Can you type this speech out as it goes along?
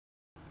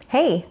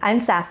Hey, I'm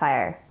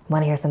Sapphire.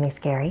 Want to hear something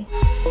scary?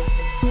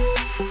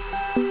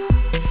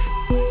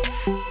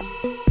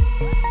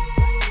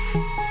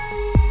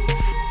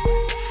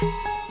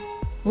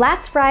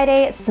 Last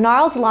Friday,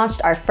 Snarled launched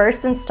our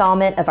first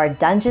installment of our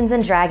Dungeons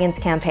 & Dragons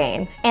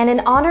campaign. And in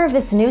honor of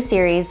this new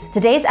series,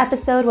 today's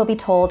episode will be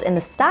told in the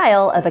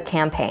style of a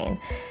campaign.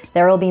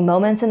 There will be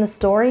moments in the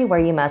story where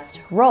you must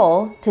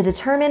roll to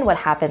determine what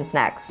happens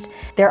next.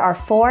 There are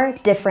 4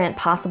 different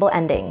possible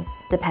endings,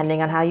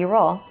 depending on how you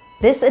roll.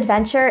 This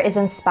adventure is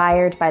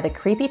inspired by the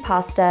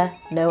creepypasta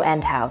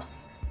NoEnd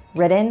House,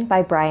 written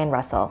by Brian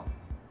Russell.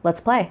 Let's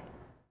play.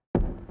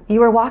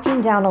 You are walking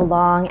down a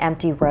long,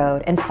 empty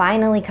road and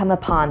finally come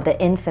upon the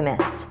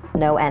infamous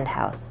NoEnd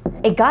House.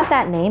 It got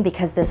that name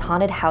because this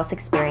haunted house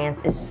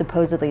experience is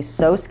supposedly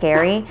so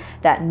scary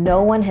that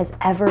no one has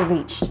ever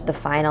reached the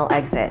final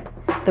exit.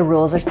 The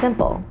rules are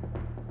simple.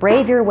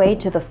 Brave your way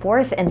to the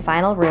 4th and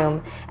final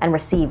room and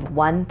receive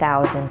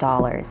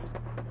 $1,000.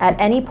 At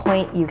any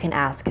point, you can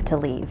ask to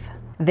leave.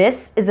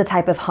 This is the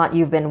type of haunt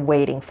you've been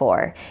waiting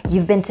for.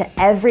 You've been to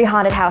every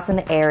haunted house in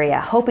the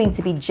area, hoping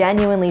to be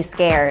genuinely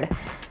scared,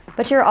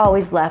 but you're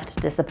always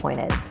left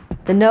disappointed.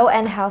 The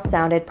NoEnd House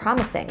sounded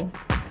promising,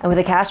 and with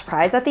a cash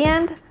prize at the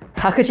end,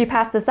 how could you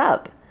pass this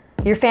up?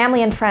 Your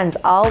family and friends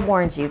all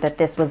warned you that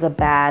this was a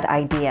bad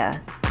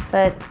idea,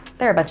 but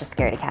they're a bunch of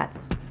scaredy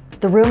cats.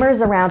 The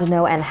rumors around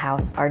NoEnd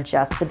House are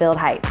just to build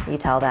hype, you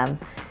tell them.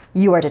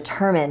 You are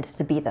determined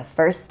to be the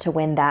first to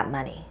win that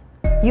money.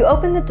 You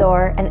open the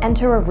door and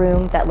enter a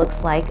room that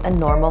looks like a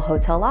normal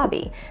hotel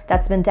lobby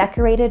that's been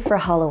decorated for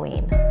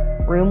Halloween.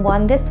 Room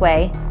 1 this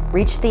way,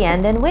 reach the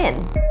end and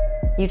win.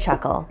 You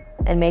chuckle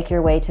and make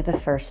your way to the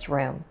first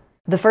room.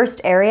 The first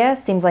area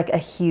seems like a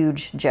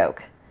huge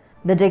joke.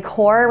 The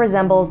decor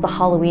resembles the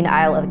Halloween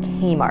aisle of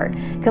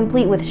Kmart,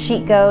 complete with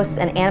sheet ghosts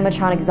and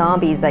animatronic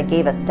zombies that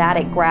gave a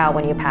static growl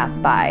when you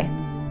passed by.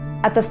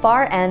 At the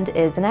far end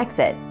is an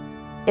exit.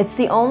 It's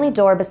the only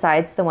door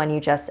besides the one you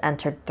just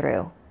entered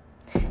through.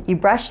 You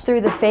brush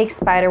through the fake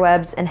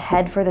spiderwebs and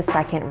head for the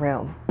second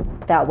room.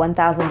 That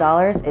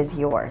 $1,000 is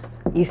yours,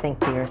 you think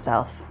to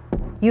yourself.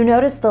 You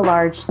notice the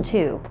large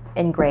 2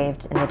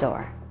 engraved in the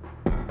door.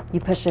 You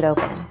push it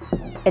open.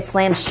 It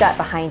slams shut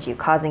behind you,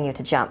 causing you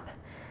to jump.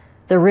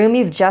 The room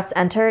you've just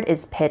entered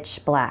is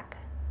pitch black.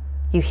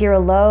 You hear a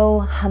low,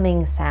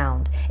 humming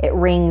sound. It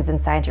rings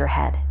inside your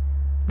head.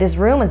 This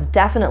room is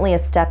definitely a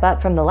step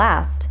up from the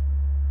last,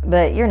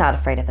 but you're not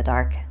afraid of the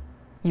dark.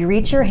 You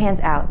reach your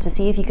hands out to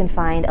see if you can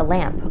find a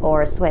lamp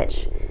or a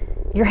switch.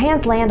 Your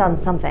hands land on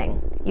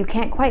something. You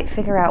can't quite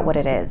figure out what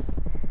it is.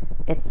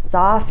 It's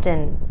soft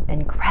and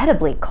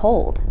incredibly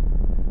cold.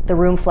 The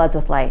room floods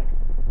with light.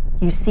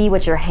 You see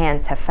what your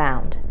hands have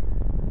found.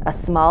 A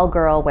small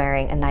girl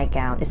wearing a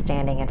nightgown is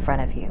standing in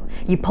front of you.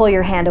 You pull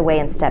your hand away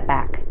and step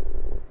back.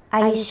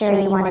 Are you sure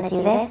you want to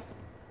do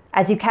this?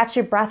 As you catch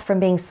your breath from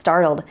being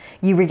startled,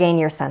 you regain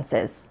your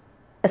senses.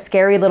 A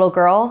scary little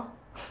girl?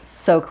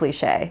 So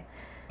cliche.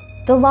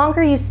 The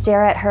longer you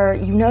stare at her,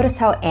 you notice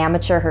how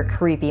amateur her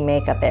creepy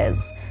makeup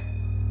is.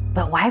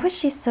 But why was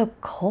she so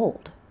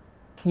cold?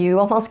 You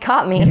almost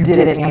caught me. You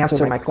didn't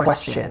answer my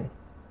question.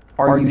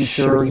 Are you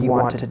sure you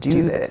want to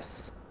do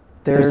this?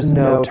 There's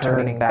no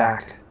turning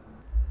back.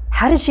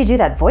 How did she do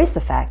that voice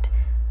effect?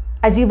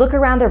 As you look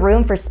around the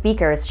room for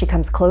speakers, she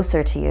comes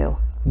closer to you.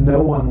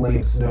 No one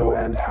leaves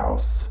NoEnd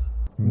House.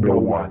 No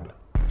one.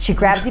 She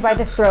grabs you by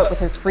the throat with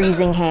her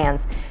freezing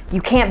hands.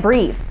 You can't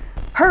breathe.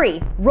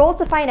 Hurry, roll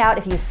to find out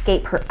if you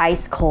escape her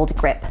ice-cold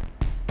grip.